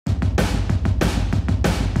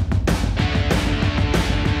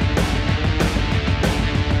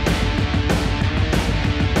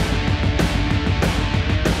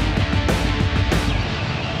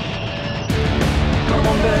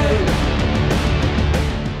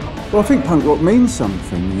Well, I think punk rock means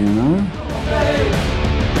something, you know.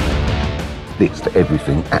 It's to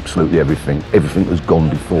everything, absolutely everything. Everything that's gone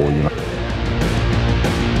before, you know.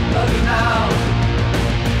 Love you now.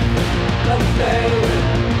 Love you, baby.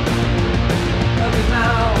 Love you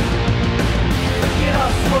now. Get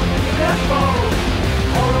us working in that boat.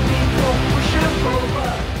 All the people push and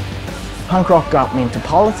pull. Punk rock got me into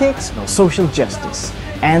politics, social justice,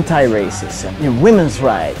 anti-racism, women's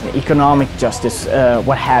rights, economic justice,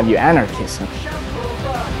 what have you, anarchism.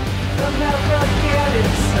 They'll never get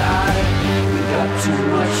inside. We got too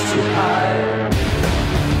much to hide.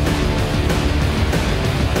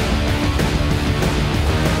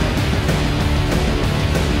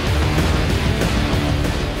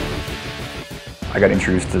 I got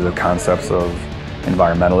introduced to the concepts of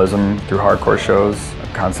environmentalism through hardcore shows,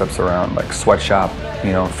 concepts around like sweatshop,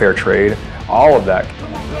 fair trade, all of that.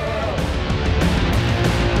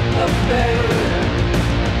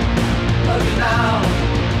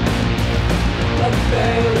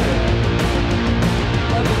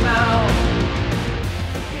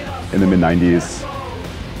 In the mid-90s,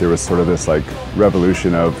 there was sort of this like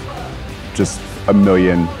revolution of just a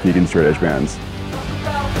million vegan straight edge bands.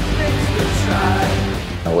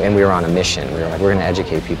 And we were on a mission. We were like, we're going to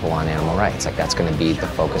educate people on animal rights. Like, that's going to be the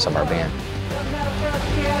focus of our band.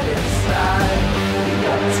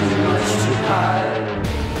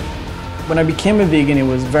 When I became a vegan, it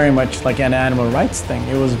was very much like an animal rights thing.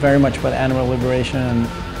 It was very much about animal liberation and